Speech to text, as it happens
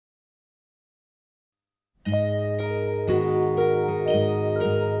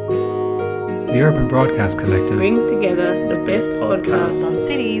The Urban Broadcast Collective brings together the best podcasts on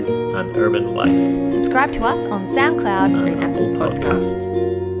cities and urban life. Subscribe to us on SoundCloud and Apple Podcasts.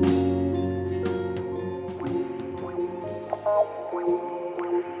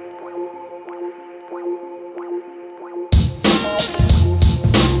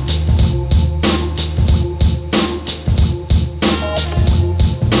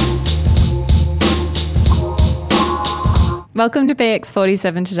 Welcome to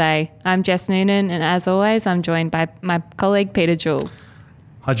BX47 today. I'm Jess Noonan, and as always, I'm joined by my colleague Peter Jewell.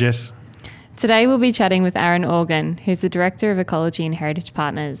 Hi, Jess. Today we'll be chatting with Aaron Organ, who's the Director of Ecology and Heritage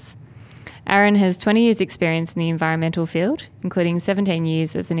Partners. Aaron has 20 years' experience in the environmental field, including 17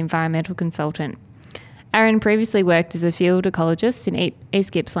 years as an environmental consultant. Aaron previously worked as a field ecologist in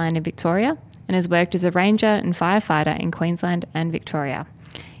East Gippsland in Victoria, and has worked as a ranger and firefighter in Queensland and Victoria.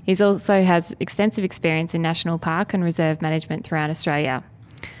 He also has extensive experience in national park and reserve management throughout Australia.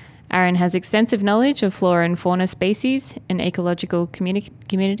 Aaron has extensive knowledge of flora and fauna species and ecological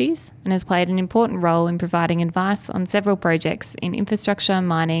communities, and has played an important role in providing advice on several projects in infrastructure,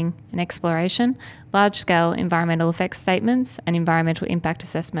 mining and exploration, large-scale environmental effects statements and environmental impact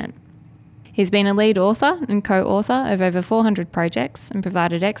assessment. He's been a lead author and co-author of over 400 projects and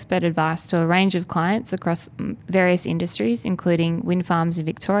provided expert advice to a range of clients across various industries, including wind farms in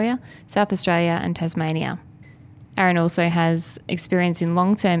Victoria, South Australia and Tasmania. Aaron also has experience in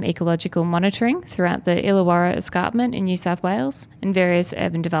long-term ecological monitoring throughout the Illawarra Escarpment in New South Wales and various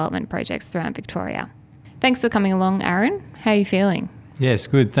urban development projects throughout Victoria. Thanks for coming along, Aaron. How are you feeling? Yes,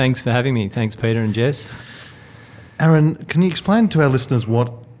 good. Thanks for having me. Thanks, Peter and Jess. Aaron, can you explain to our listeners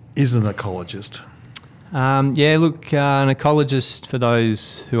what is an ecologist? An ecologist, for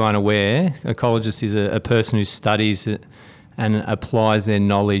those who aren't aware, ecologist is a person who studies it and applies their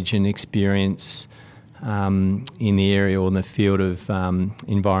knowledge and experience in the area or in the field of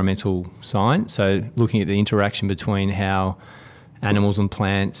environmental science. So looking at the interaction between how animals and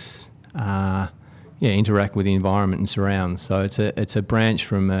plants interact with the environment and surrounds. So it's a branch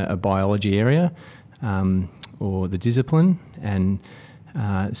from a biology area or the discipline, and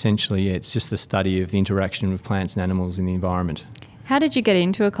essentially, it's just the study of the interaction of plants and animals in the environment. How did you get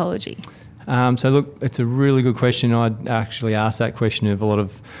into ecology? It's a really good question. I'd actually asked that question of a lot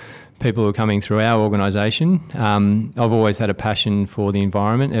of people who are coming through our organisation. I've always had a passion for the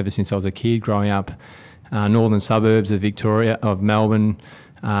environment ever since I was a kid, growing up northern suburbs of Victoria, of Melbourne,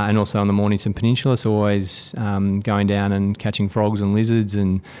 and also on the Mornington Peninsula. So always going down and catching frogs and lizards,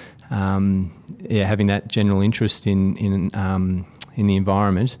 and having that general interest in the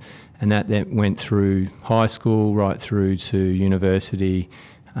environment, and that went through high school right through to university,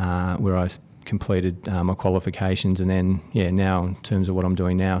 where I completed my qualifications, and then now in terms of what I'm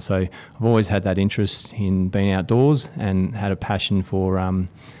doing now. So I've always had that interest in being outdoors and had a passion for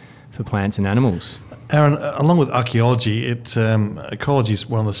plants and animals. Aaron, along with archaeology, ecology is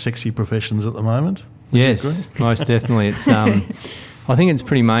one of the sexy professions at the moment. Yes, most definitely. It's I think it's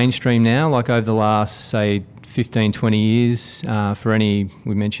pretty mainstream now, like over the last, say, 15, 20 years, for we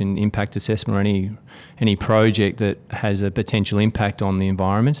mentioned impact assessment, or any project that has a potential impact on the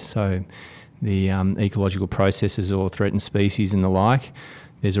environment, so the ecological processes or threatened species and the like.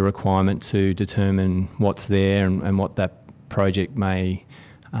 There's a requirement to determine what's there and what that project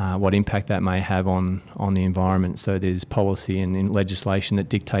what impact that may have on the environment. So there's policy and legislation that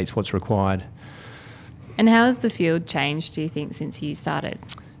dictates what's required. And how has the field changed, do you think, since you started?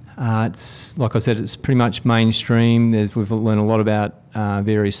 It's like I said, it's pretty much mainstream. We've learned a lot about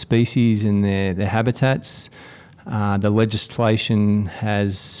various species and their habitats. The legislation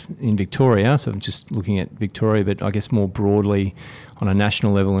has in Victoria, so I'm just looking at Victoria, but I guess more broadly on a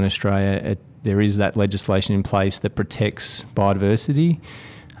national level in Australia, there is that legislation in place that protects biodiversity.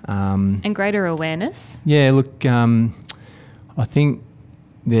 And greater awareness? Yeah, look, I think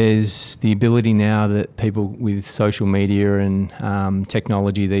there's the ability now that people with social media and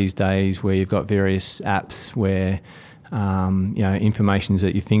technology these days, where you've got various apps where information's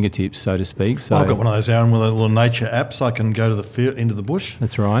at your fingertips, so to speak. So I've got one of those, Aaron, with a little nature app, so I can go to the field, into the bush.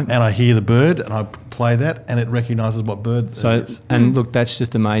 That's right. And I hear the bird, and I play that, and it recognises what bird it is. And look, that's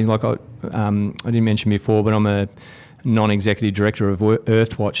just amazing. Like I didn't mention before, but I'm a non-executive director of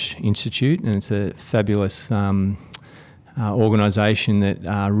Earthwatch Institute, and it's a fabulous organisation that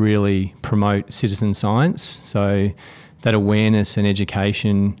really promote citizen science. So that awareness and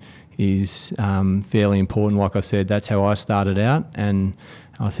education is fairly important. Like I said, that's how I started out, and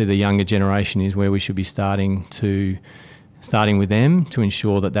I see the younger generation is where we should be starting with them to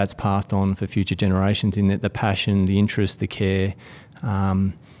ensure that that's passed on for future generations, in that the passion, the interest, the care,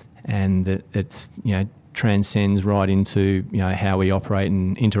 and that it's transcends right into how we operate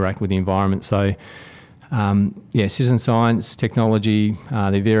and interact with the environment. So citizen science, technology,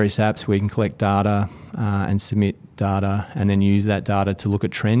 the various apps where you can collect data and submit data, and then use that data to look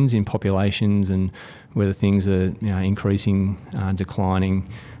at trends in populations and whether things are increasing, declining.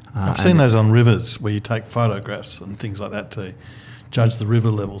 I've seen those on rivers where you take photographs and things like that to judge the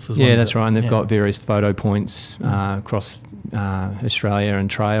river levels. Yeah, that's right. And they've got various photo points across Australia and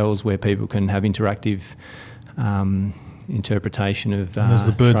trails where people can have interactive interpretation of and there's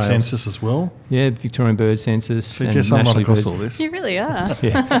the bird trails. Census as well. Yeah, Victorian Bird Census. So Jess, I'm not across all this. You really are.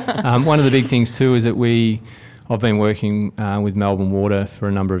 Yeah. One of the big things too is that I've been working with Melbourne Water for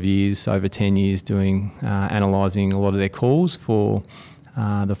a number of years, over 10 years, doing analysing a lot of their calls for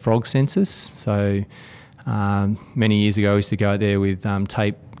the frog census. So many years ago, I used to go out there with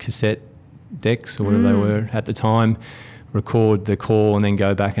tape cassette decks or whatever they were at the time, record the call and then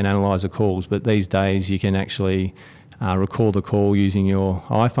go back and analyse the calls. But these days you can actually record the call using your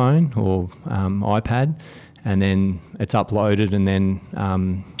iPhone or iPad, and then it's uploaded, and then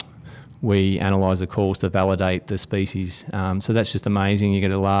we analyse the calls to validate the species. So that's just amazing. You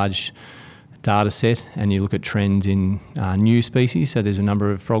get a large data set and you look at trends in new species. So there's a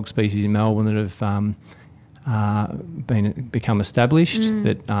number of frog species in Melbourne that have become established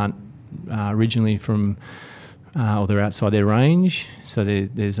that aren't originally from or they're outside their range. So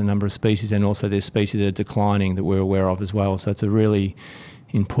there's a number of species, and also there's species that are declining that we're aware of as well. So it's a really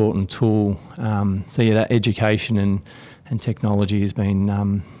important tool. That education and technology has been,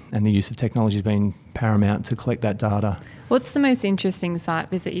 and the use of technology has been paramount to collect that data. What's the most interesting site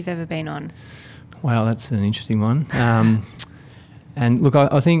visit you've ever been on? Wow, that's an interesting one. And look,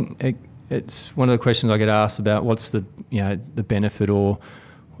 I think it's one of the questions I get asked about what's the benefit or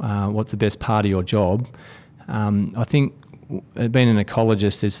what's the best part of your job. I think being an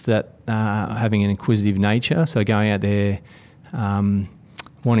ecologist is that having an inquisitive nature, so going out there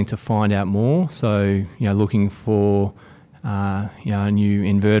wanting to find out more, so looking for a new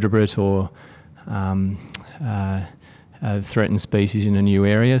invertebrate or a threatened species in a new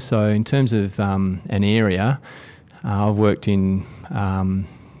area. So in terms of an area, I've worked in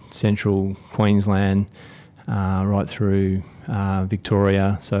central Queensland right through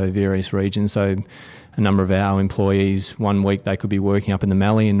Victoria, so various regions. So a number of our employees, one week they could be working up in the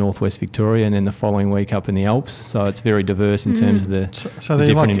Mallee in northwest Victoria, and then the following week up in the Alps. So it's very diverse in terms of the So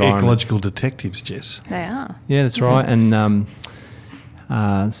they're like ecological detectives, Jess. They are. Yeah, that's right. And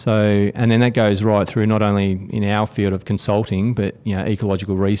and then that goes right through not only in our field of consulting, but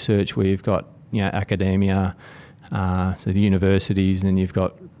ecological research where you've got academia, so the universities, and then you've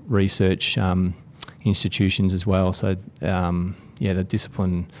got research institutions as well. So the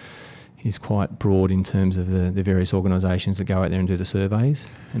discipline is quite broad in terms of the various organisations that go out there and do the surveys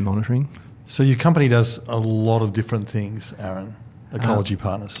and monitoring. So your company does a lot of different things, Aaron. Ecology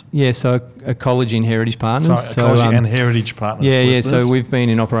Partners. Yeah, so Ecology and Heritage Partners. Sorry, Ecology and Heritage Partners. Yeah. So we've been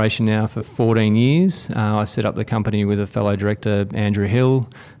in operation now for 14 years. I set up the company with a fellow director, Andrew Hill,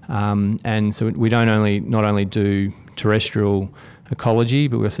 and so we not only do terrestrial ecology,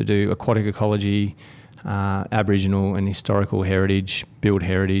 but we also do aquatic ecology, Aboriginal and historical heritage, build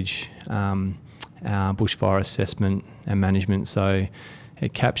heritage, bushfire assessment and management. So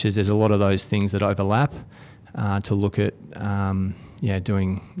it captures, there's a lot of those things that overlap to look at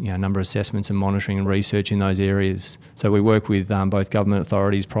doing a number of assessments and monitoring and research in those areas. So we work with both government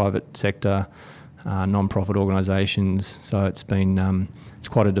authorities, private sector, non-profit organisations. So it's been it's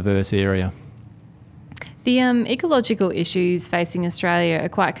quite a diverse area. The ecological issues facing Australia are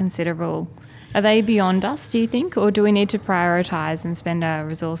quite considerable. Are they beyond us, do you think, or do we need to prioritise and spend our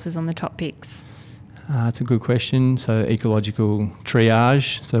resources on the top picks? That's a good question. So ecological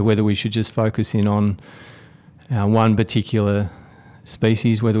triage, so whether we should just focus in on one particular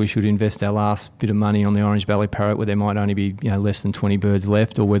species, whether we should invest our last bit of money on the orange belly parrot where there might only be less than 20 birds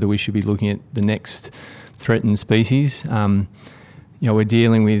left, or whether we should be looking at the next threatened species. We're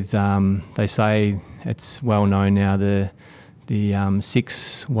dealing with, they say it's well known now, the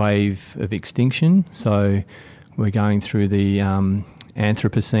sixth wave of extinction. So we're going through the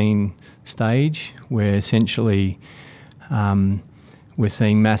Anthropocene stage, where essentially we're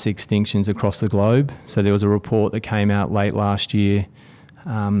seeing mass extinctions across the globe. So there was a report that came out late last year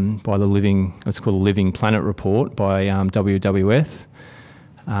by it's called the Living Planet Report by WWF,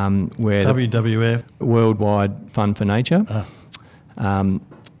 where WWF, Worldwide Fund for Nature.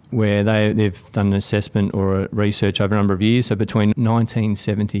 Where they've done an assessment or a research over a number of years, so between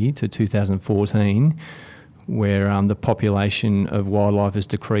 1970 to 2014, where the population of wildlife has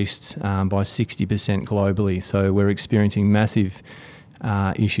decreased by 60% globally. So we're experiencing massive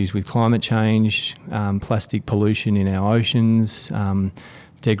issues with climate change, plastic pollution in our oceans,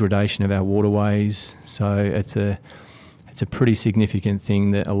 degradation of our waterways. So it's a pretty significant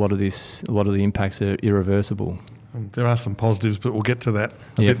thing that a lot of the impacts are irreversible. There are some positives, but we'll get to that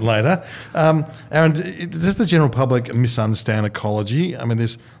a bit later. Aaron, does the general public misunderstand ecology? I mean,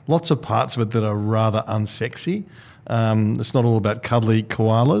 there's lots of parts of it that are rather unsexy. It's not all about cuddly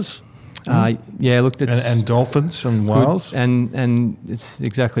koalas. Look, it's, and dolphins and whales. And it's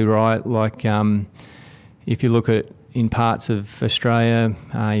exactly right. Like, if you look at in parts of Australia,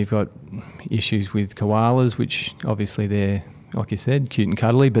 you've got issues with koalas, which obviously they're, like you said, cute and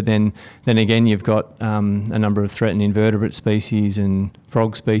cuddly, but then again you've got a number of threatened invertebrate species and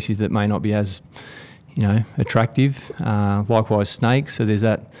frog species that may not be as, attractive. Likewise, snakes. So there's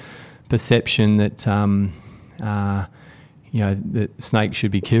that perception that that snakes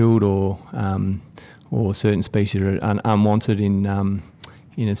should be killed or certain species are unwanted in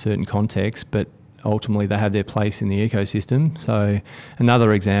a certain context, but ultimately they have their place in the ecosystem. So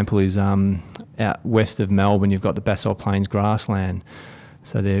another example is out west of Melbourne, you've got the Basalt Plains grassland.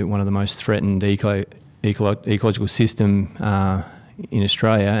 So they're one of the most threatened ecological system in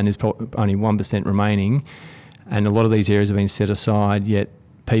Australia, and there's only 1% remaining. And a lot of these areas have been set aside, yet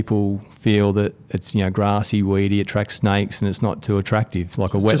people feel that it's grassy, weedy, attracts snakes, and it's not too attractive,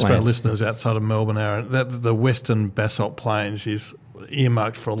 like a wetland. Just for our listeners outside of Melbourne, Aaron, the Western Basalt Plains is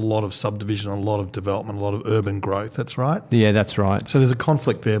earmarked for a lot of subdivision, a lot of development, a lot of urban growth. That's right? Yeah, that's right. So there's a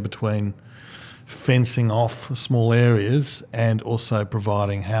conflict there between fencing off small areas and also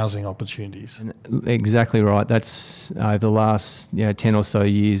providing housing opportunities. Exactly right. That's over the last 10 or so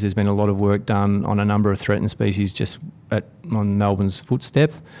years, there's been a lot of work done on a number of threatened species just on Melbourne's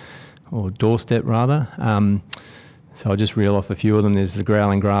footstep, or doorstep rather. So I'll just reel off a few of them. There's the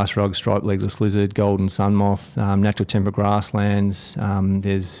growling grass rug, striped legless lizard, golden sun moth, natural timber grasslands.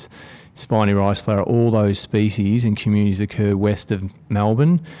 There's spiny rice flower. All those species and communities occur west of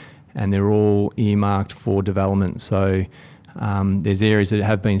Melbourne, and they're all earmarked for development. So there's areas that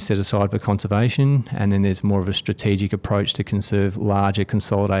have been set aside for conservation, and then there's more of a strategic approach to conserve larger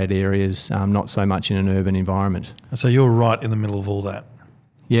consolidated areas, not so much in an urban environment. And so you're right in the middle of all that.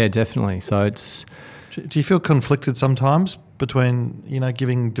 Yeah, definitely. So it's... Do you feel conflicted sometimes between,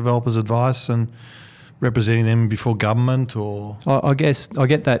 giving developers advice and representing them before government, or? I guess I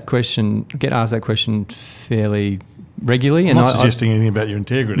get asked that question fairly regularly. I'm not suggesting anything about your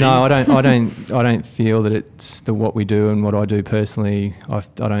integrity. No, I don't feel that it's what we do and what I do personally. I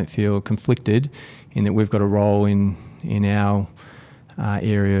don't feel conflicted in that we've got a role in our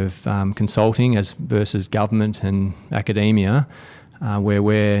area of consulting as versus government and academia. Where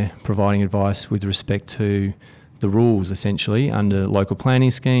we're providing advice with respect to the rules, essentially, under local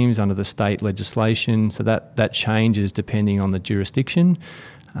planning schemes, under the state legislation. So that changes depending on the jurisdiction.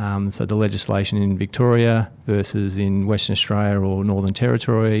 So the legislation in Victoria versus in Western Australia or Northern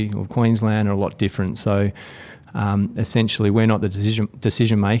Territory or Queensland are a lot different. So essentially, we're not the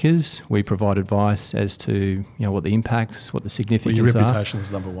decision makers. We provide advice as to what the impacts, what the significance are. Your reputation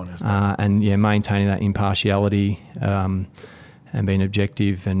is number one, isn't it? And maintaining that impartiality. And being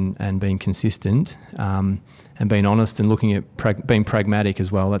objective and being consistent and being honest and looking at being pragmatic as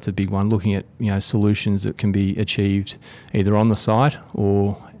well. That's a big one. Looking at solutions that can be achieved either on the site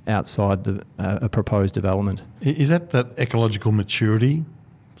or outside a proposed development. Is that ecological maturity,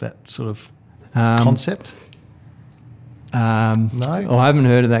 that sort of concept? No? I haven't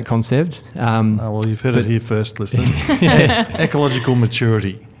heard of that concept. Well, you've heard it here first, listeners. Ecological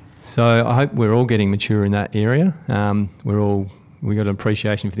maturity. So I hope we're all getting mature in that area. We've got an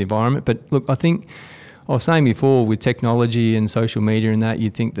appreciation for the environment. But look, I think I was saying before, with technology and social media and that,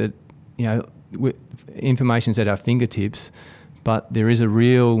 you'd think that information's at our fingertips, but there is a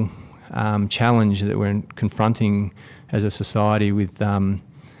real challenge that we're confronting as a society with, and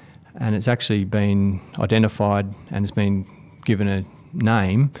it's actually been identified and it's been given a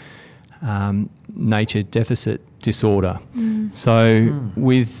name, nature deficit disorder. So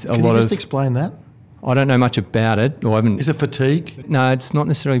with a lot of... Can you just explain that? I don't know much about it. Or I haven't. Is it fatigue? No, it's not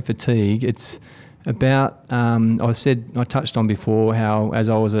necessarily fatigue. It's about, I touched on before how as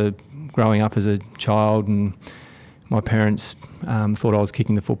I was growing up as a child and my parents thought I was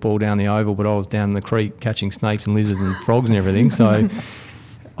kicking the football down the oval, but I was down in the creek catching snakes and lizards and frogs and everything. So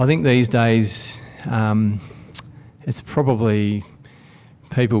I think these days it's probably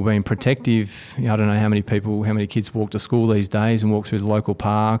people being protective. I don't know how many kids walk to school these days and walk through the local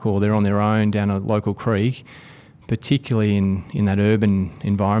park, or they're on their own down a local creek, particularly in that urban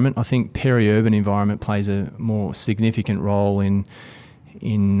environment. I think peri-urban environment plays a more significant role in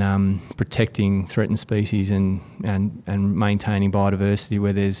protecting threatened species and maintaining biodiversity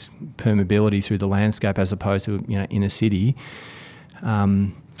where there's permeability through the landscape as opposed to in a city.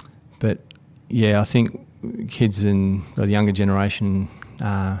 But I think kids and the younger generation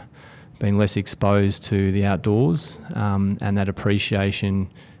been less exposed to the outdoors, and that appreciation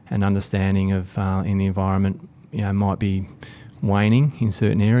and understanding of in the environment might be waning in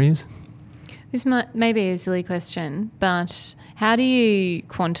certain areas. This may be a silly question, but how do you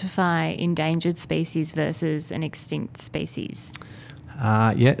quantify endangered species versus an extinct species?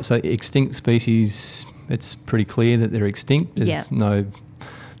 So extinct species, it's pretty clear that they're extinct. There's no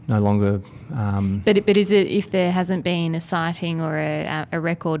longer... But is it if there hasn't been a sighting or a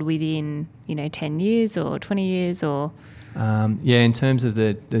record within 10 years or 20 years or... in terms of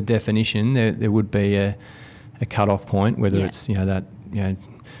the definition, there would be a cut-off point, whether it's that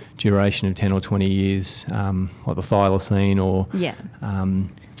duration of 10 or 20 years, like the thylacine or...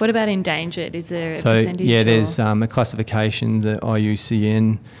 What about endangered? Is there a percentage? So, there's a classification, the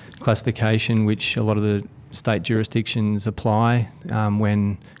IUCN classification, which a lot of the state jurisdictions apply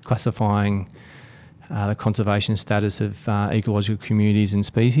when classifying the conservation status of ecological communities and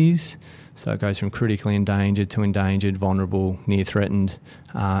species. So it goes from critically endangered to endangered, vulnerable, near threatened,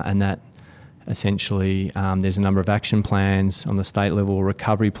 and that essentially there's a number of action plans on the state level,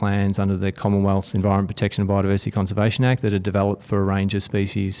 recovery plans under the Commonwealth Environment Protection and Biodiversity Conservation Act that are developed for a range of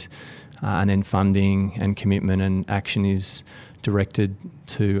species, and then funding and commitment and action is directed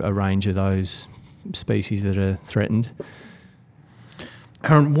to a range of those species that are threatened.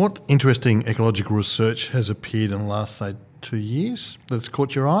 Aaron, what interesting ecological research has appeared in the last, say, 2 years that's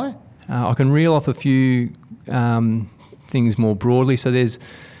caught your eye? I can reel off a few things more broadly. So there's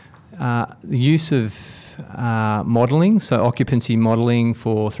the use of modelling, so occupancy modelling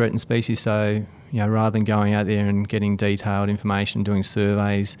for threatened species. So, rather than going out there and getting detailed information, doing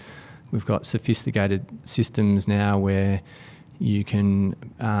surveys, we've got sophisticated systems now where you can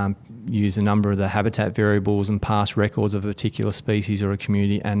use a number of the habitat variables and past records of a particular species or a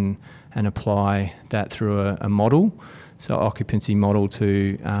community and apply that through a model. So occupancy model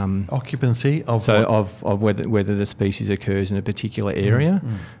to... occupancy of... So of whether the species occurs in a particular area.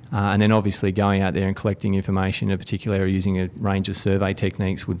 And then obviously going out there and collecting information in a particular area using a range of survey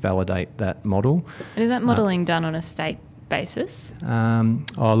techniques would validate that model. And is that modelling done on a state basis?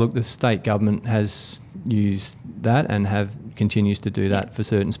 The state government has used that and continues to do that for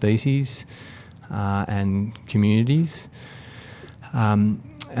certain species and communities.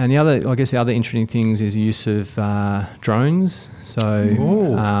 And the other interesting things is the use of drones,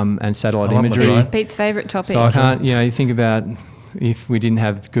 and satellite imagery. Pete's favourite topic. So I can't, you think about if we didn't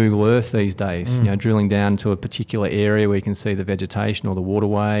have Google Earth these days, drilling down to a particular area where you can see the vegetation or the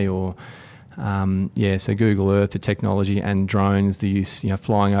waterway or, so Google Earth, the technology, and drones, the use,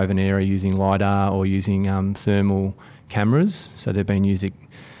 flying over an area using LiDAR or using thermal cameras. So they've been used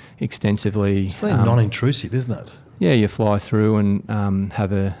extensively. It's really non-intrusive, isn't it? Yeah, you fly through and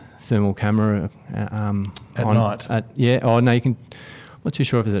have a thermal camera at night. You can. Not too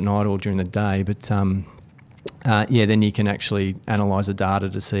sure if it's at night or during the day, but then you can actually analyse the data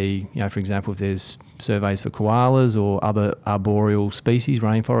to see, for example, if there's surveys for koalas or other arboreal species,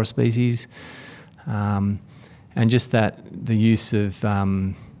 rainforest species, and just that the use of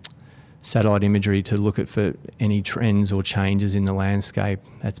satellite imagery to look at for any trends or changes in the landscape,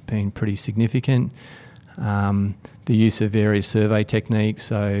 that's been pretty significant. The use of various survey techniques,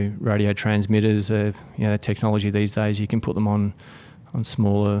 so radio transmitters are technology these days. You can put them on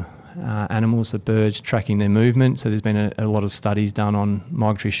smaller animals, so birds, tracking their movement. So there's been a lot of studies done on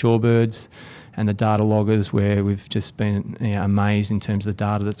migratory shorebirds and the data loggers where we've just been amazed in terms of the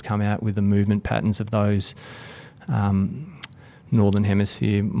data that's come out with the movement patterns of those Northern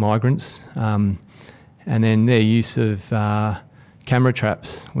Hemisphere migrants. And then their use of camera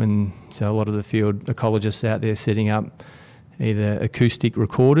traps so a lot of the field ecologists out there setting up either acoustic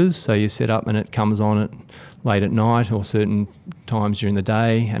recorders, so you set up and it comes on late at night or certain times during the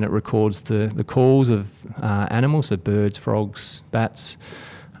day and it records the calls of animals, so birds, frogs, bats,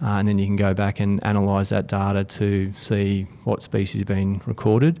 and then you can go back and analyse that data to see what species have been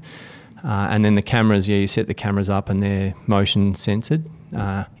recorded. And then the cameras, you set the cameras up and they're motion censored,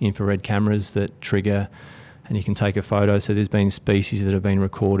 infrared cameras that trigger and you can take a photo. So there's been species that have been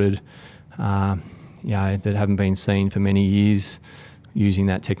recorded that haven't been seen for many years using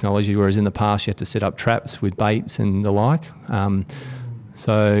that technology, whereas in the past you had to set up traps with baits and the like.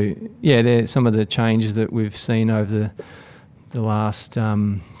 There's some of the changes that we've seen over the last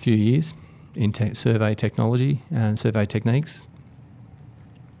few years in survey technology and survey techniques.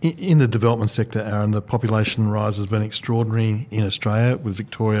 In the development sector, Aaron, the population rise has been extraordinary in Australia, with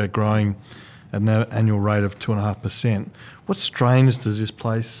Victoria growing at an annual rate of 2.5%. What strains does this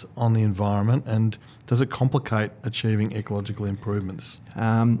place on the environment, and does it complicate achieving ecological improvements?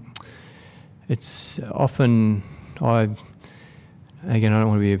 It's often, I don't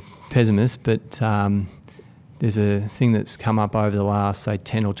want to be a pessimist, but there's a thing that's come up over the last, say,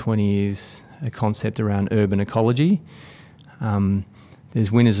 10 or 20 years, a concept around urban ecology. There's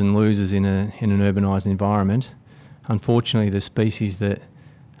winners and losers in an urbanised environment. Unfortunately, the species that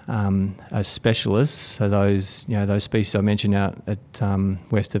are specialists, so those species I mentioned out at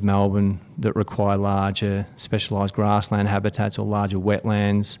west of Melbourne that require larger specialised grassland habitats or larger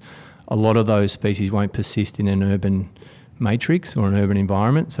wetlands, a lot of those species won't persist in an urban matrix or an urban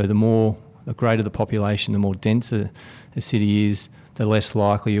environment. So the greater the population, the more denser a city is, the less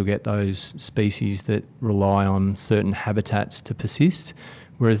likely you'll get those species that rely on certain habitats to persist.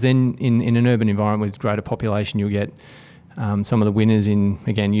 Whereas then in an urban environment with greater population, you'll get some of the winners in,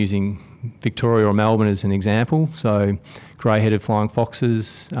 again, using Victoria or Melbourne as an example. So grey-headed flying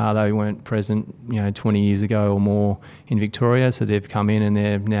foxes, they weren't present 20 years ago or more in Victoria, so they've come in and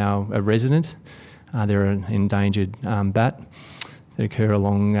they're now a resident. They're an endangered bat that occur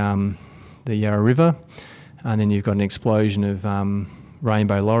along the Yarra River. And then you've got an explosion of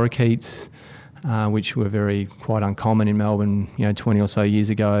rainbow lorikeets, which were quite uncommon in Melbourne 20 or so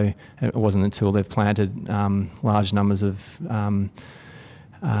years ago. It wasn't until they've planted large numbers of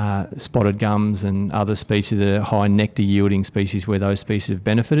spotted gums and other species that are high nectar yielding species where those species have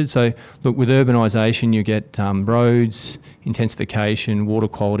benefited. So look, with urbanisation you get roads, intensification, water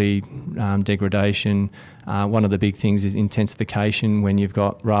quality degradation. One of the big things is intensification, when you've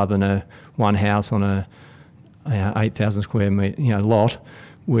got, rather than one house on a 8,000 square metre lot,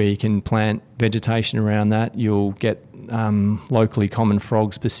 where you can plant vegetation around that, you'll get locally common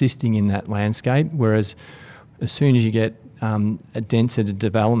frogs persisting in that landscape. Whereas as soon as you get a denser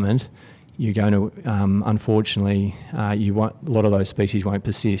development, you're going to, unfortunately, a lot of those species won't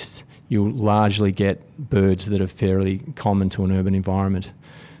persist. You'll largely get birds that are fairly common to an urban environment.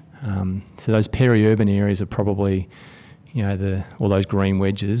 So those peri-urban areas are probably, all those green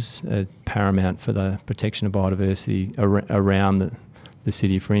wedges are paramount for the protection of biodiversity around the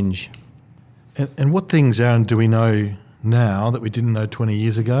city fringe. And what things, Aaron, do we know now that we didn't know 20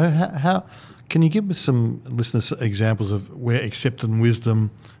 years ago? How can you give us some listeners examples of where accepted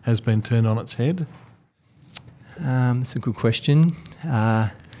wisdom has been turned on its head? That's a good question.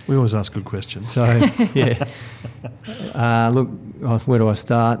 We always ask good questions. So, yeah. Look, where do I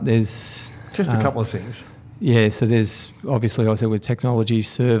start? There's just a couple of things. Yeah, so there's obviously, I said, with technology,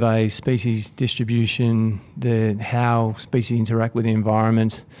 surveys, species distribution, how species interact with the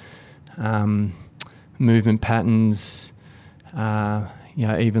environment, movement patterns,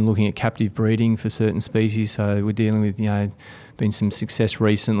 even looking at captive breeding for certain species. So we're dealing with, been some success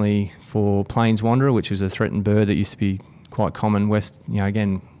recently for plains wanderer, which was a threatened bird that used to be quite common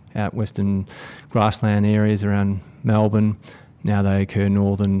out western grassland areas around Melbourne. Now they occur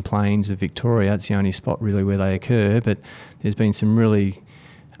northern plains of Victoria. It's the only spot really where they occur, but there's been some really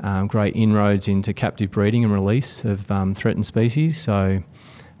great inroads into captive breeding and release of threatened species. So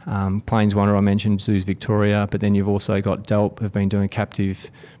plains wanderer, I mentioned, Zoos Victoria, but then you've also got DELP have been doing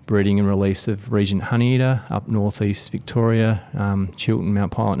captive breeding and release of Regent honeyeater up northeast Victoria, Chiltern,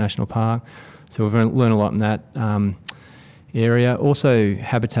 Mount Pilot National Park. So we've learned a lot in that area. Also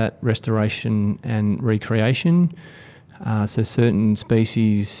habitat restoration and recreation. So certain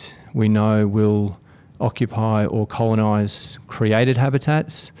species we know will occupy or colonise created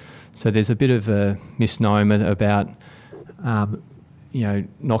habitats. So there's a bit of a misnomer about,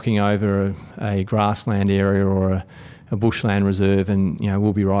 knocking over a grassland area or a bushland reserve and,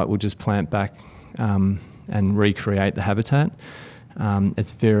 we'll be right, we'll just plant back and recreate the habitat.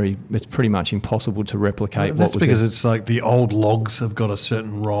 It's pretty much impossible to replicate. That's because it's like the old logs have got a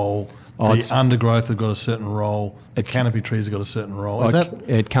certain role. The undergrowth have got a certain role. The canopy trees have got a certain role.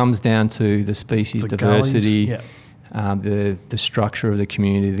 It comes down to the species diversity, the structure of the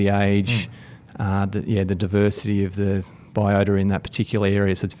community, the age, the diversity of the biota in that particular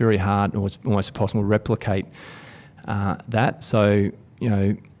area. So it's very hard, or it's almost impossible to replicate that. So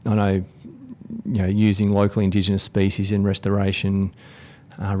I know using local indigenous species in restoration,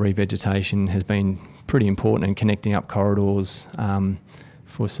 revegetation has been pretty important in connecting up corridors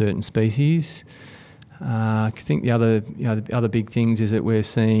for certain species. I think the other big things is that we're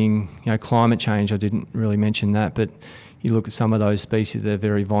seeing climate change. I didn't really mention that, but you look at some of those species that are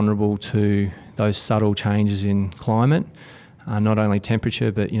very vulnerable to those subtle changes in climate, not only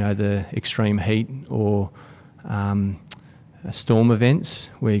temperature, but the extreme heat or storm events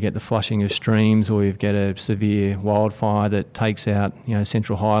where you get the flushing of streams, or you get a severe wildfire that takes out,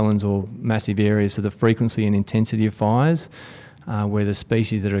 Central Highlands or massive areas. So the frequency and intensity of fires, where the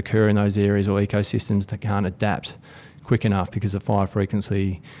species that occur in those areas or ecosystems that can't adapt quick enough because the fire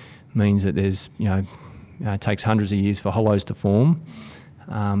frequency means that there's, it takes hundreds of years for hollows to form.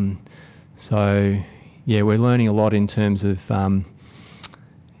 We're learning a lot in terms of,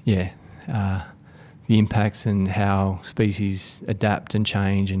 the impacts and how species adapt and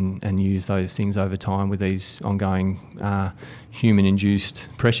change and use those things over time with these ongoing human-induced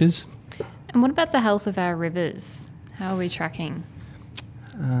pressures. And what about the health of our rivers? How are we tracking?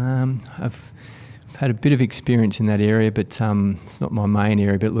 I've had a bit of experience in that area, but it's not my main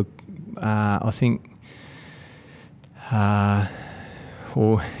area. But look, I think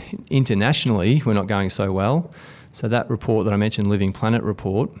or internationally, we're not going so well. So that report that I mentioned, Living Planet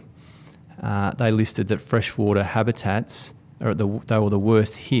report, they listed that freshwater habitats they were the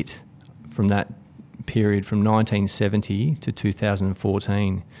worst hit from that period from 1970 to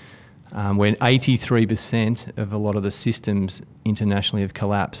 2014, when 83% of a lot of the systems internationally have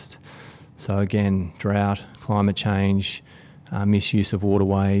collapsed. So again, drought, climate change, misuse of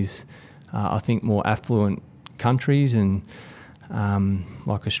waterways. I think more affluent countries and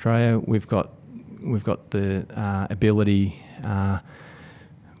like Australia, we've got the ability,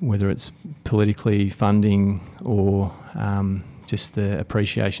 whether it's politically funding or just the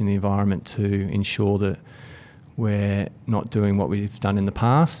appreciation of the environment, to ensure that we're not doing what we've done in the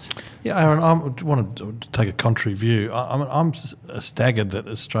past. Yeah, Aaron, I want to take a contrary view. I'm staggered that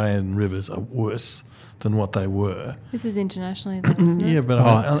Australian rivers are worse than what they were. This is internationally, though, isn't it? Yeah,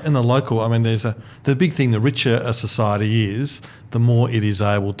 but in the local, there's the big thing. The richer a society is, the more it is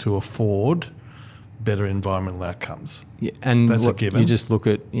able to afford better environmental outcomes. Yeah, and that's a given. You just look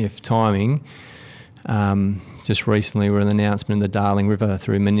at timing. Just recently, we're an announcement of the Darling River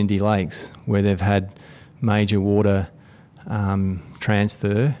through Menindee Lakes, where they've had major water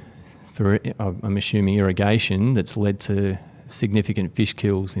transfer for, I'm assuming, irrigation, that's led to significant fish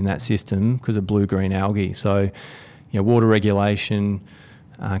kills in that system because of blue-green algae. So, water regulation,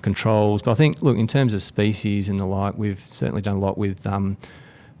 controls. But I think, look, in terms of species and the like, we've certainly done a lot with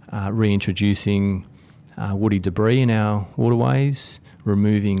reintroducing woody debris in our waterways,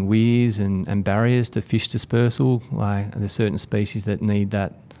 removing weirs and barriers to fish dispersal. There's certain species that need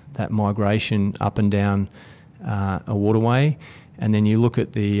that migration up and down a waterway. And then you look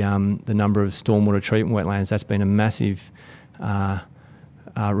at the number of stormwater treatment wetlands. That's been a massive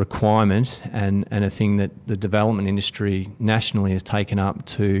requirement and a thing that the development industry nationally has taken up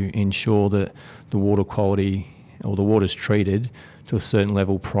to ensure that the water quality or the water's treated to a certain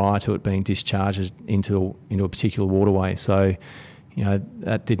level prior to it being discharged into a particular waterway. So,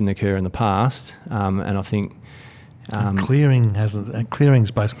 that didn't occur in the past, and I think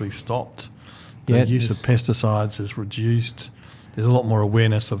clearing's basically stopped. The use of pesticides has reduced. There's a lot more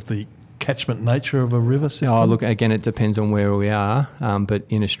awareness of the catchment nature of a river system. Oh, look, again, it depends on where we are, but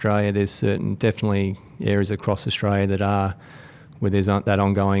in Australia, there's definitely areas across Australia where there's that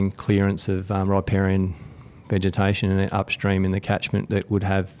ongoing clearance of riparian vegetation and upstream in the catchment that would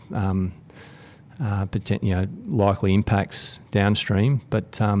have likely impacts downstream.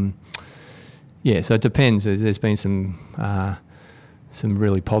 But so it depends. There's been some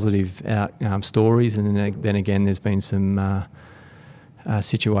really positive stories, and then again there's been some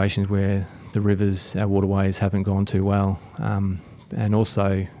situations where the rivers, our waterways, haven't gone too well, and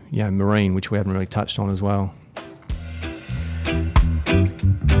also marine, which we haven't really touched on as well.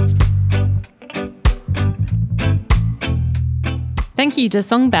 Thank you to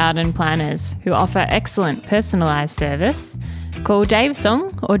Songbowden Planners, who offer excellent personalised service. Call Dave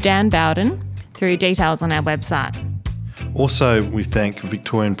Song or Dan Bowden through details on our website. Also, we thank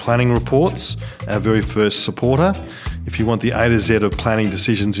Victorian Planning Reports, our very first supporter. If you want the A to Z of planning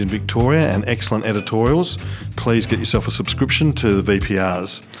decisions in Victoria and excellent editorials, please get yourself a subscription to the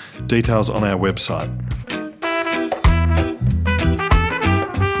VPRs. Details on our website.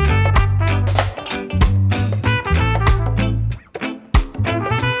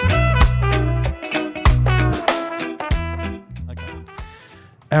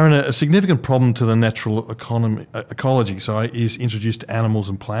 Aaron, a significant problem to the natural ecology is introduced animals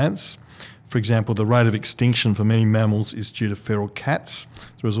and plants. For example, the rate of extinction for many mammals is due to feral cats.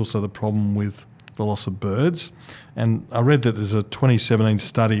 There is also the problem with the loss of birds. And I read that there's a 2017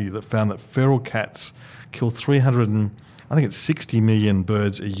 study that found that feral cats kill 60 million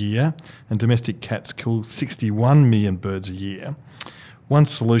birds a year, and domestic cats kill 61 million birds a year. One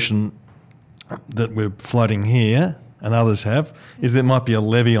solution that we're floating here and others have, is there might be a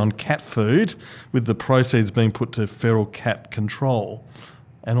levy on cat food, with the proceeds being put to feral cat control,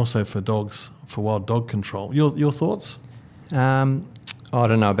 and also for dogs, for wild dog control. Your thoughts? I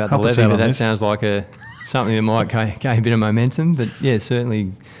don't know about Help the us levy, out but on that this. sounds like something that might gain a bit of momentum. But yeah,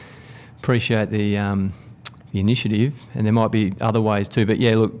 certainly appreciate the initiative, and there might be other ways too. But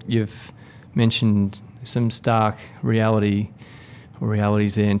yeah, look, you've mentioned some stark realities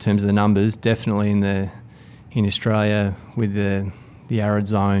there in terms of the numbers. Definitely in Australia with the arid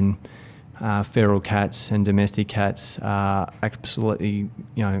zone, feral cats and domestic cats are absolutely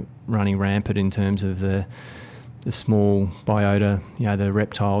running rampant in terms of the small biota, the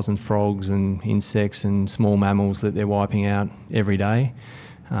reptiles and frogs and insects and small mammals that they're wiping out every day.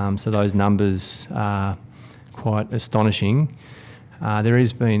 So those numbers are quite astonishing. There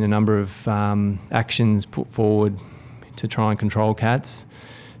has been a number of actions put forward to try and control cats.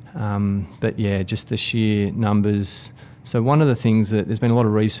 But yeah, just the sheer numbers. So one of the things that there's been a lot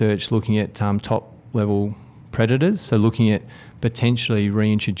of research looking at top level predators, so looking at potentially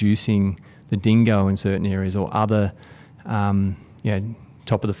reintroducing the dingo in certain areas or other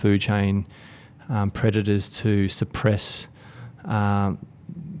top of the food chain predators to suppress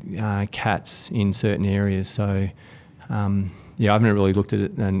cats in certain areas. So I haven't really looked at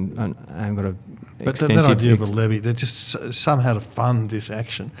it and I haven't got a But that idea of a levy, they're just somehow to fund this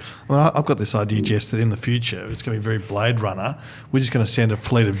action. I mean, I've got this idea, Jess, that in the future it's going to be very Blade Runner. We're just going to send a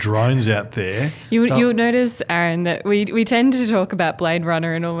fleet of drones out there. You'll notice, Aaron, that we tend to talk about Blade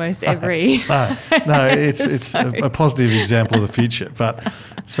Runner in almost every... No, it's a positive example of the future. But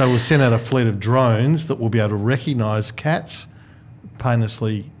so we'll send out a fleet of drones that will be able to recognise cats,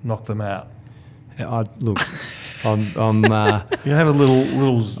 painlessly knock them out. Look... I'm you have a little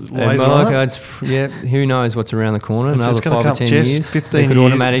laser on it? Who knows what's around the corner? Another 5 or 10 years, 15 they could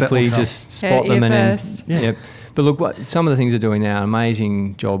years, automatically just spot them and then. Yeah. But look, some of the things they're doing now,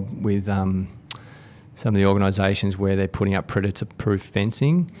 amazing job with some of the organisations where they're putting up predator-proof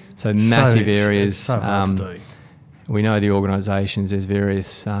fencing. So massive areas. It's so hard to do. We know the organisations. There's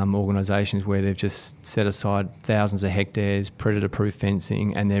various organisations where they've just set aside thousands of hectares predator-proof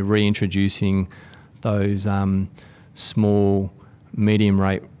fencing, and they're reintroducing those small, medium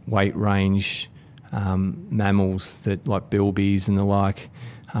weight range mammals that like bilbies and the like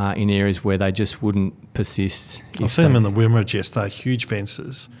in areas where they just wouldn't persist. I've seen them in the Wimmera, Jess. They're huge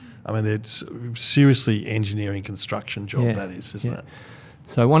fences. I mean, they're seriously engineering construction job, that is, isn't it?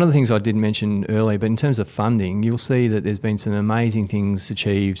 So one of the things I did mention earlier, but in terms of funding, you'll see that there's been some amazing things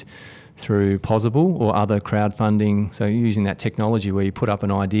achieved through Pozible or other crowdfunding. So using that technology where you put up an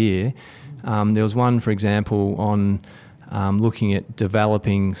idea. There was one, for example, on looking at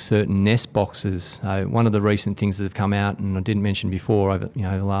developing certain nest boxes. One of the recent things that have come out, and I didn't mention before, over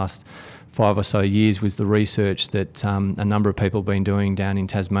the last 5 or so years, was the research that a number of people have been doing down in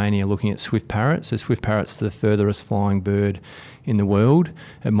Tasmania, looking at swift parrots. So swift parrots are the furthest flying bird in the world.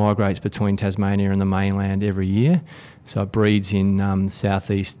 It migrates between Tasmania and the mainland every year. So it breeds in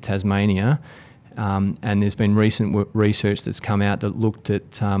southeast Tasmania. And there's been recent research that's come out that looked at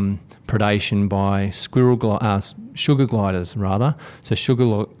predation by sugar gliders, rather. So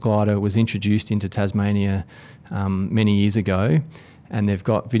sugar glider was introduced into Tasmania many years ago, and they've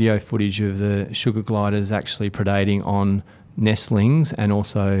got video footage of the sugar gliders actually predating on nestlings and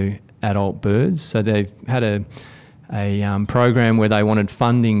also adult birds. So they've had a program where they wanted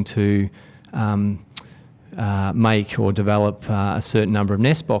funding to make or develop a certain number of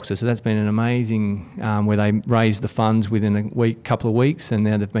nest boxes. So that's been an amazing, where they raised the funds within couple of weeks, and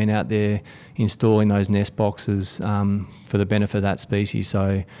now they've been out there installing those nest boxes for the benefit of that species.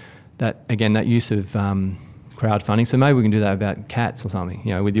 So that use of crowdfunding. So maybe we can do that about cats or something.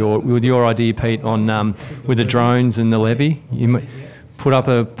 With your idea, Pete, on with the drones and the levy. Put up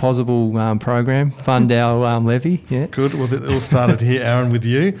a possible program, fund our levy. Yeah. Good. Well, it all started here, Aaron, with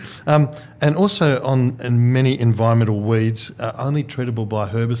you. And also on many environmental weeds are only treatable by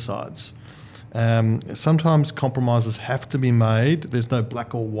herbicides. Sometimes compromises have to be made. There's no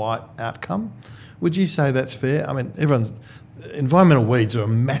black or white outcome. Would you say that's fair? I mean, environmental weeds are a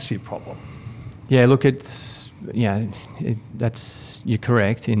massive problem. Yeah, look, you're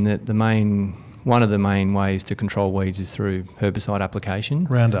correct in that one of the main ways to control weeds is through herbicide application.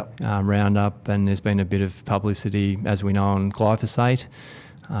 Roundup, and there's been a bit of publicity, as we know, on glyphosate,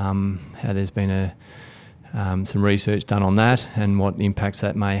 how there's been some research done on that and what impacts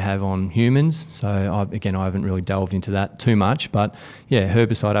that may have on humans. So, I haven't really delved into that too much, but yeah,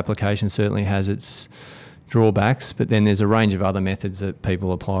 herbicide application certainly has its drawbacks, but then there's a range of other methods that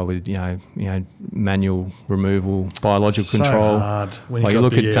people apply with, manual removal, biological control. Hard when you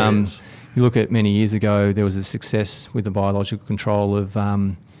look at you look at many years ago, there was a success with the biological control of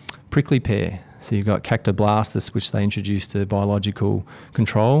prickly pear. So you've got Cactoblastis, which they introduced a biological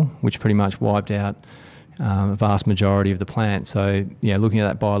control, which pretty much wiped out a vast majority of the plant. So yeah, looking at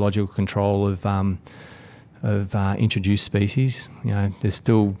that biological control of introduced species, there's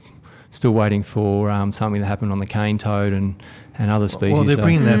still waiting for something to happen on the cane toad and other species. Well, they're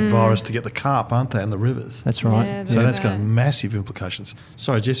bringing that virus to get the carp, aren't they, in the rivers? That's right. Yeah, So that's got massive implications.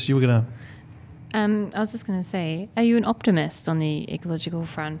 Sorry, Jess, you were going to... I was just going to say, are you an optimist on the ecological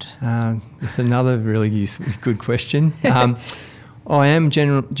front? It's another really good question. I am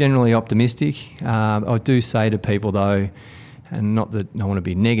generally optimistic. I do say to people, though, and not that I want to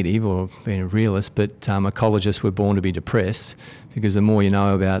be negative or being a realist, but ecologists were born to be depressed, because the more you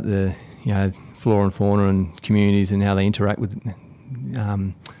know about the flora and fauna and communities and how they interact with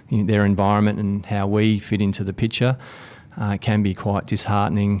their environment and how we fit into the picture, it can be quite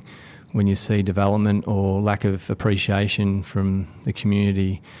disheartening when you see development or lack of appreciation from the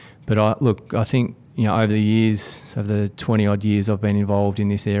community. But I think over the 20 odd years I've been involved in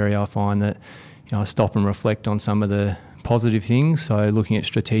this area, I find that I stop and reflect on some of the positive things. So looking at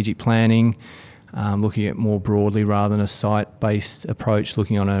strategic planning, looking at more broadly rather than a site-based approach,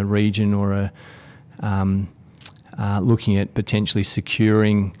 looking on a region or looking at potentially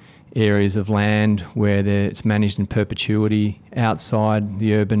securing areas of land where it's managed in perpetuity outside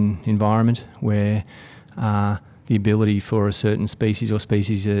the urban environment, where the ability for a certain species or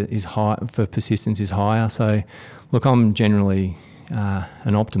species is high, for persistence is higher. So, look, I'm generally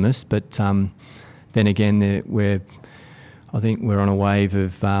an optimist, but then again, I think we're on a wave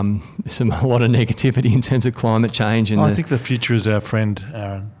of a lot of negativity in terms of climate change. And I think the future is our friend,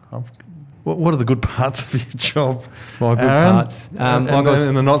 Aaron. What are the good parts of your job, good Aaron? Parts. And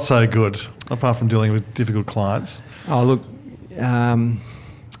the not so good, apart from dealing with difficult clients? Oh, look,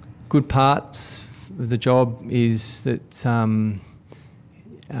 good parts of the job is that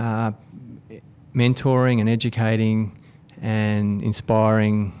mentoring and educating and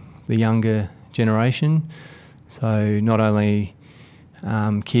inspiring the younger generation. So not only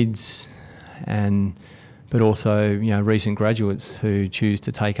kids but also recent graduates who choose to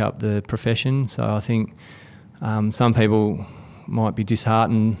take up the profession. So I think some people might be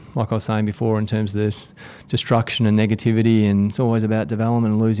disheartened, like I was saying before, in terms of the destruction and negativity, and it's always about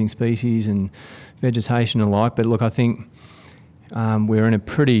development and losing species and vegetation and like. But look, I think we're in a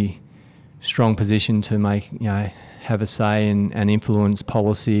pretty strong position to have a say and influence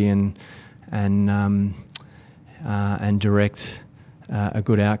policy and direct a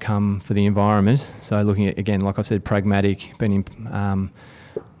good outcome for the environment. So looking at, again, like I said, pragmatic, being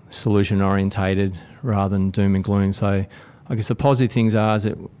solution orientated rather than doom and gloom. So I guess the positive things are is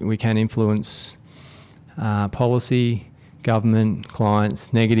that we can influence policy, government,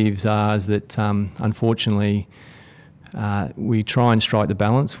 clients. Negatives are is that unfortunately we try and strike the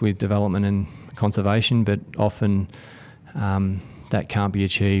balance with development and conservation, but often that can't be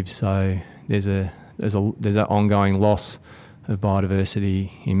achieved. So there's an ongoing loss of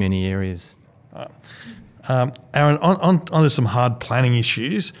biodiversity in many areas. Aaron, on to some hard planning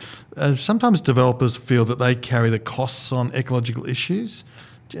issues. Sometimes developers feel that they carry the costs on ecological issues,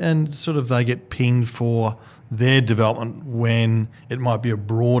 and sort of they get pinged for their development when it might be a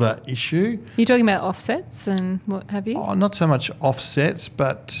broader issue. You're talking about offsets and what have you? Oh, not so much offsets,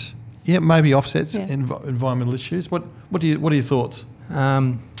 but maybe offsets, environmental issues. What are your thoughts?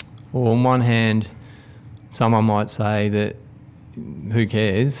 Well, on one hand, someone might say that who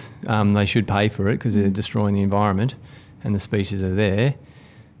cares? They should pay for it because they're destroying the environment and the species are there.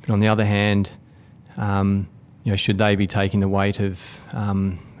 But on the other hand, should they be taking the weight of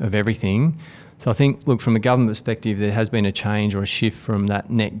everything? So I think, look, from a government perspective, there has been a change or a shift from that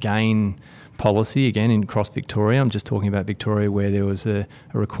net gain policy, again, across Victoria. I'm just talking about Victoria, where there was a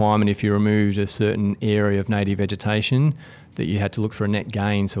requirement if you removed a certain area of native vegetation that you had to look for a net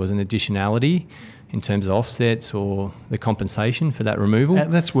gain, so as an additionality in terms of offsets or the compensation for that removal.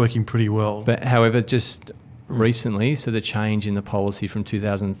 And that's working pretty well. But however, just recently, so the change in the policy from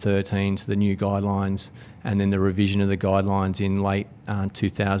 2013 to the new guidelines and then the revision of the guidelines in late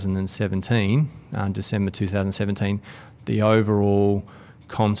 2017, December 2017, the overall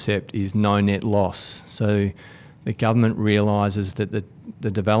concept is no net loss. So the government realises that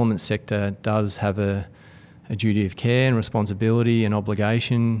the development sector does have a duty of care and responsibility and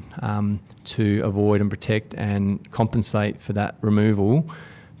obligation to avoid and protect and compensate for that removal.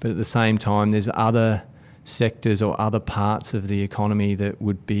 But at the same time, there's other sectors or other parts of the economy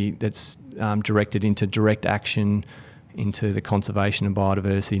that's directed into direct action into the conservation of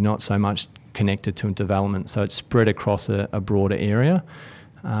biodiversity, not so much connected to development. So it's spread across a broader area.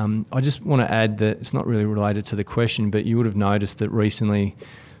 I just want to add that it's not really related to the question, but you would have noticed that recently,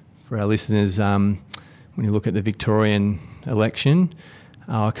 for our listeners, when you look at the Victorian election,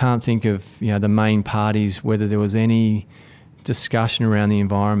 I can't think of the main parties, whether there was any discussion around the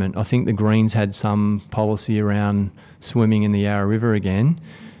environment. I think the Greens had some policy around swimming in the Yarra River again,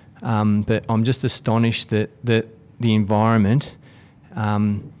 but I'm just astonished that the environment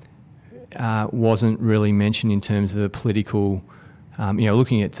wasn't really mentioned in terms of a political,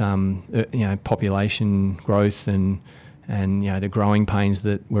 looking at population growth and the growing pains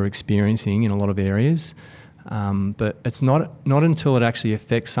that we're experiencing in a lot of areas. But it's not until it actually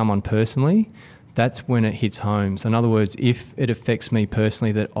affects someone personally, that's when it hits home. So in other words, if it affects me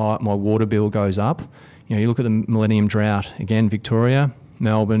personally that my water bill goes up, you look at the Millennium Drought, again, Victoria,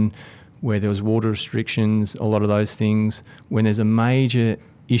 Melbourne, where there was water restrictions, a lot of those things. When there's a major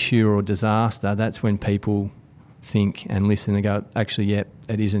issue or disaster, that's when people think and listen and go, actually, yeah,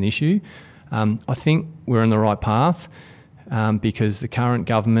 it is an issue. I think we're on the right path because the current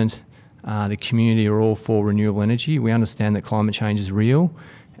government, the community are all for renewable energy. We understand that climate change is real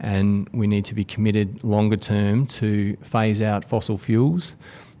and we need to be committed longer term to phase out fossil fuels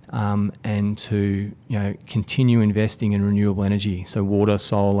and to continue investing in renewable energy. So water,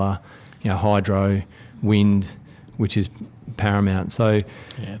 solar, hydro, wind, which is paramount. So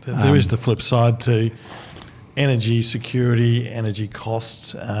there is the flip side to energy security, energy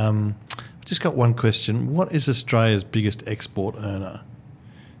costs. I've just got one question. What is Australia's biggest export earner?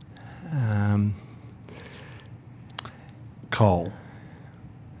 Coal.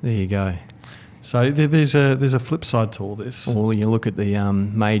 There you go. So there's a flip side to all this. Or you look at the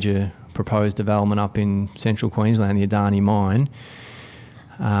major proposed development up in central Queensland, the Adani mine,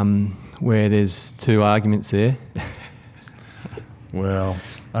 where there's two arguments there. Well,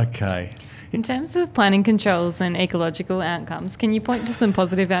 okay. In terms of planning controls and ecological outcomes, can you point to some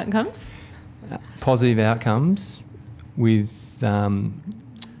positive outcomes? Positive outcomes with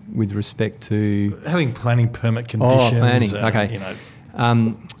respect to having planning permit conditions. Oh, planning. Okay.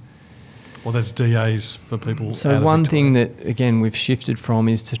 Well, that's DAs for people. So one thing that, again, we've shifted from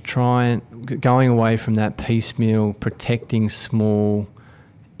is to try and going away from that piecemeal protecting small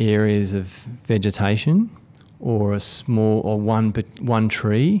areas of vegetation or one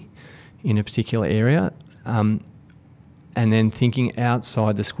tree in a particular area, and then thinking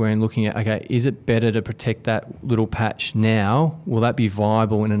outside the square and looking at, okay, is it better to protect that little patch now? Will that be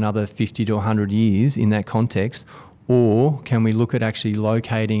viable in another 50 to 100 years in that context? Or can we look at actually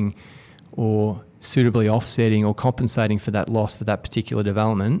locating or suitably offsetting or compensating for that loss for that particular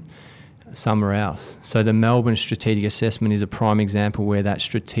development somewhere else? So the Melbourne Strategic Assessment is a prime example where that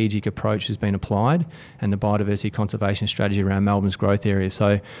strategic approach has been applied and the biodiversity conservation strategy around Melbourne's growth areas.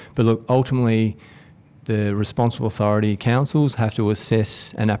 But look, ultimately, the responsible authority councils have to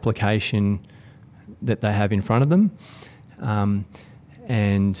assess an application that they have in front of them,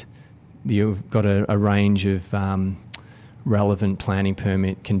 and you've got a range of relevant planning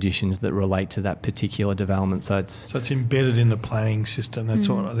permit conditions that relate to that particular development. So it's embedded in the planning system. That's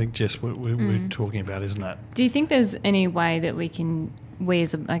what I think, Jess, we're talking about, isn't it? Do you think there's any way that we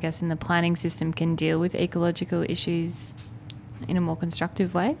as I guess in the planning system, can deal with ecological issues in a more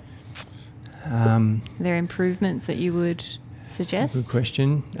constructive way? Are there improvements that you would suggest? Good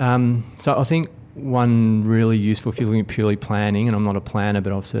question. So I think one really useful, if you're looking at purely planning, and I'm not a planner,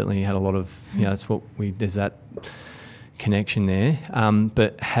 but I've certainly had a lot of, there's that connection there,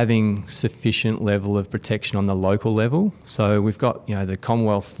 but having sufficient level of protection on the local level. So we've got, the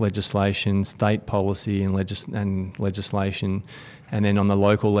Commonwealth legislation, state policy and legislation, and then on the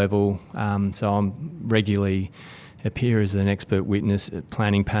local level, so I'm regularly appear as an expert witness at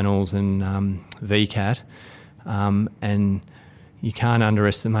planning panels and VCAT, and you can't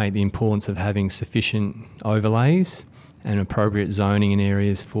underestimate the importance of having sufficient overlays and appropriate zoning in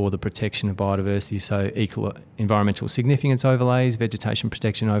areas for the protection of biodiversity, so environmental significance overlays, vegetation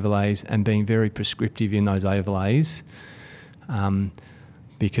protection overlays, and being very prescriptive in those overlays,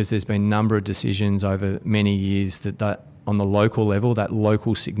 because there's been a number of decisions over many years that on the local level, that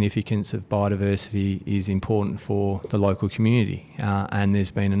local significance of biodiversity is important for the local community, and there's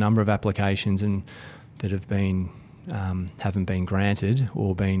been a number of applications that have been haven't been granted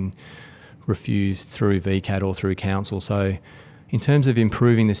or been refused through VCAT or through council. So in terms of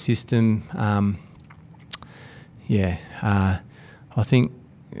improving the system, I think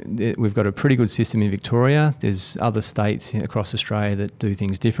we've got a pretty good system in Victoria. There's other states across Australia that do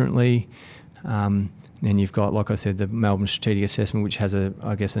things differently. Then you've got, like I said, the Melbourne Strategic Assessment, which has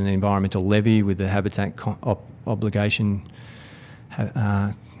an environmental levy with the habitat obligation.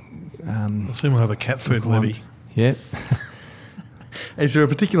 I assume we'll have a cat food levy. Yep. Is there a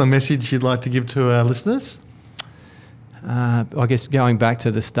particular message you'd like to give to our listeners? I guess going back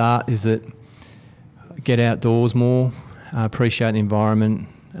to the start is that get outdoors more, appreciate the environment,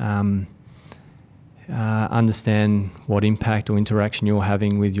 understand what impact or interaction you're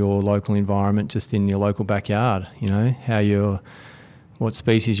having with your local environment just in your local backyard, what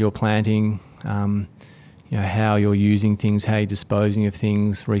species you're planting, how you're using things, how you're disposing of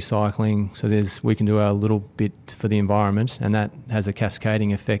things, recycling. So we can do our little bit for the environment, and that has a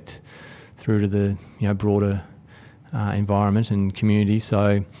cascading effect through to the broader environment and community.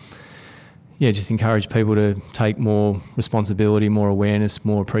 So just encourage people to take more responsibility, more awareness,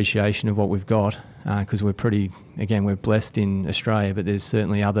 more appreciation of what we've got, because we're blessed in Australia, but there's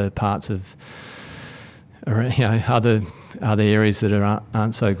certainly other parts of other areas that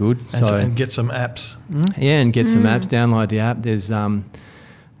aren't so good. And get some apps. And get some apps. Download the app.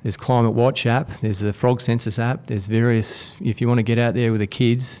 There's Climate Watch app. There's the Frog Census app. There's various. If you want to get out there with the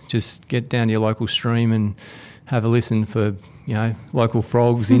kids, just get down to your local stream and have a listen for local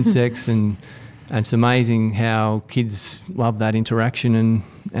frogs, insects, and it's amazing how kids love that interaction.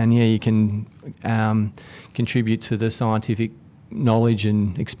 And you can contribute to the scientific knowledge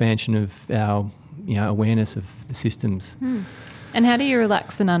and expansion of our awareness of the systems. And how do you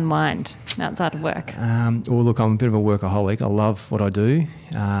relax and unwind outside of work? Well, look, I'm a bit of a workaholic. I love what I do.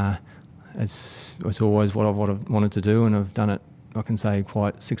 It's always what I've wanted to do, and I've done it, I can say,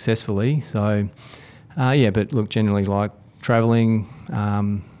 quite successfully. So, but look, generally like travelling,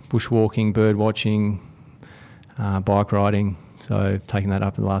 bushwalking, bird watching, bike riding. So I've taken that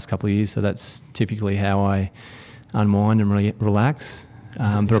up in the last couple of years. So that's typically how I unwind and relax.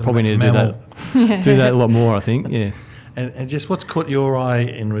 But I probably need to do that a lot more, I think. Yeah. And Jess, what's caught your eye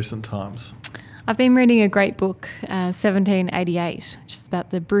in recent times? I've been reading a great book, 1788, which is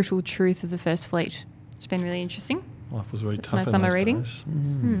about the brutal truth of the First Fleet. It's been really interesting. Life was very That's tough my in summer those reading. days.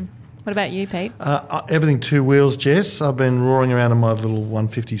 What about you, Pete? Everything two wheels, Jess. I've been roaring around on my little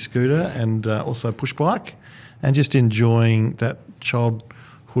 150 scooter and also push bike, and just enjoying that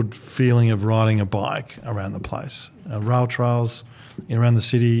childhood feeling of riding a bike around the place. Rail trails around the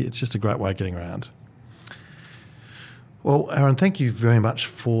city, it's just a great way of getting around. Well, Aaron, thank you very much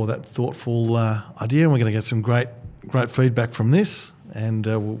for that thoughtful idea, and we're going to get some great feedback from this. And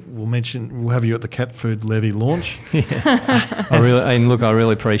we'll have you at the cat food levy launch. I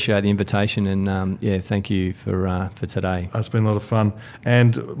really appreciate the invitation, and thank you for today. It's been a lot of fun.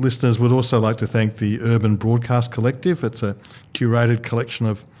 And listeners, would also like to thank the Urban Broadcast Collective. It's a curated collection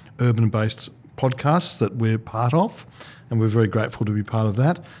of urban-based podcasts that we're part of, and we're very grateful to be part of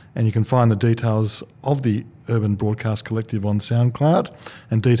that. And you can find the details of the Urban Broadcast Collective on SoundCloud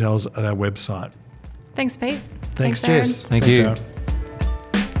and details at our website. Thanks, Pete. Thanks, Aaron. Jess. Thanks, you. Aaron.